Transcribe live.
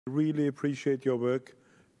Really appreciate your work.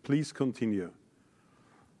 Please continue.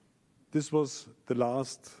 This was the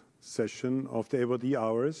last session of the AWD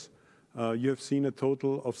hours. You have seen a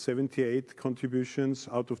total of 78 contributions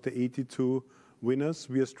out of the 82 winners.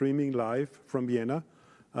 We are streaming live from Vienna.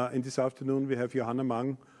 And this afternoon we have Johanna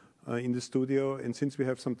Mang in the studio. And since we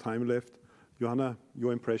have some time left, Johanna,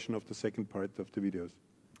 your impression of the second part of the videos.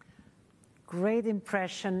 Great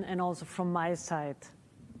impression, and also from my side,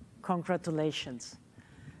 congratulations.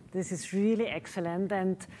 This is really excellent.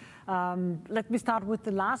 And let me start with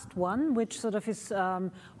the last one, which sort of is,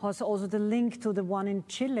 has also the link to the one in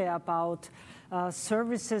Chile about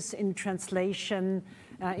services in translation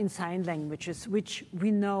in sign languages, which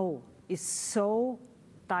we know is so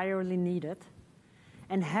direly needed.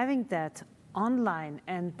 And having that online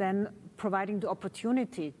and then providing the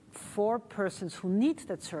opportunity for persons who need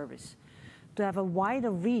that service to have a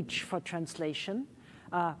wider reach for translation,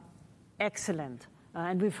 excellent.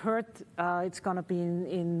 And we've heard it's going to be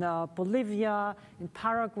in Bolivia, in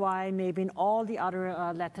Paraguay, maybe in all the other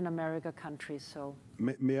Latin America countries. So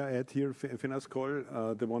may I add here,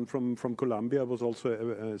 FENASCOL, the one from Colombia, was also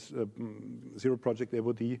a Zero Project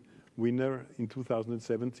AWD winner in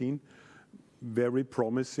 2017. Very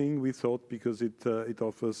promising, we thought, because it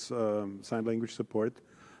offers sign language support.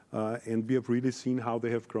 And we have really seen how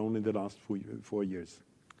they have grown in the last 4 years.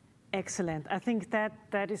 Excellent. I think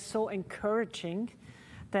that is so encouraging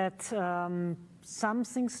that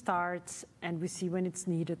something starts and we see when it's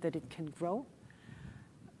needed that it can grow.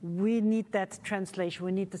 We need that translation.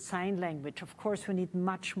 We need the sign language. Of course, we need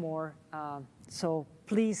much more. So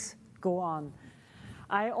please go on.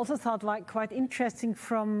 I also thought quite interesting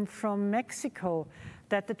from Mexico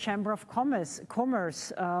that the Chamber of Commerce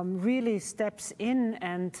really steps in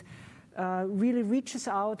and really reaches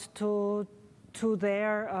out to the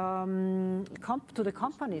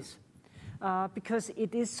companies because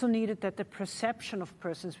it is so needed that the perception of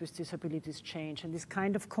persons with disabilities change, and this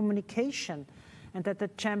kind of communication, and that the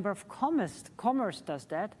Chamber of Commerce does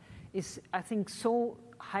that is, I think, so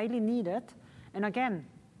highly needed. And again,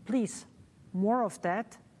 please, more of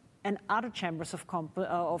that, and other chambers of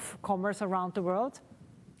commerce around the world.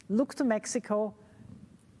 Look to Mexico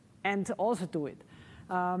and also do it.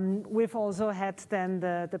 We've also had then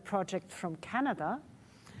the project from Canada,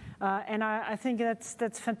 and I think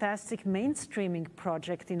that's fantastic mainstreaming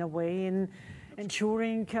project in a way in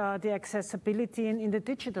ensuring the accessibility in the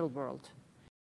digital world.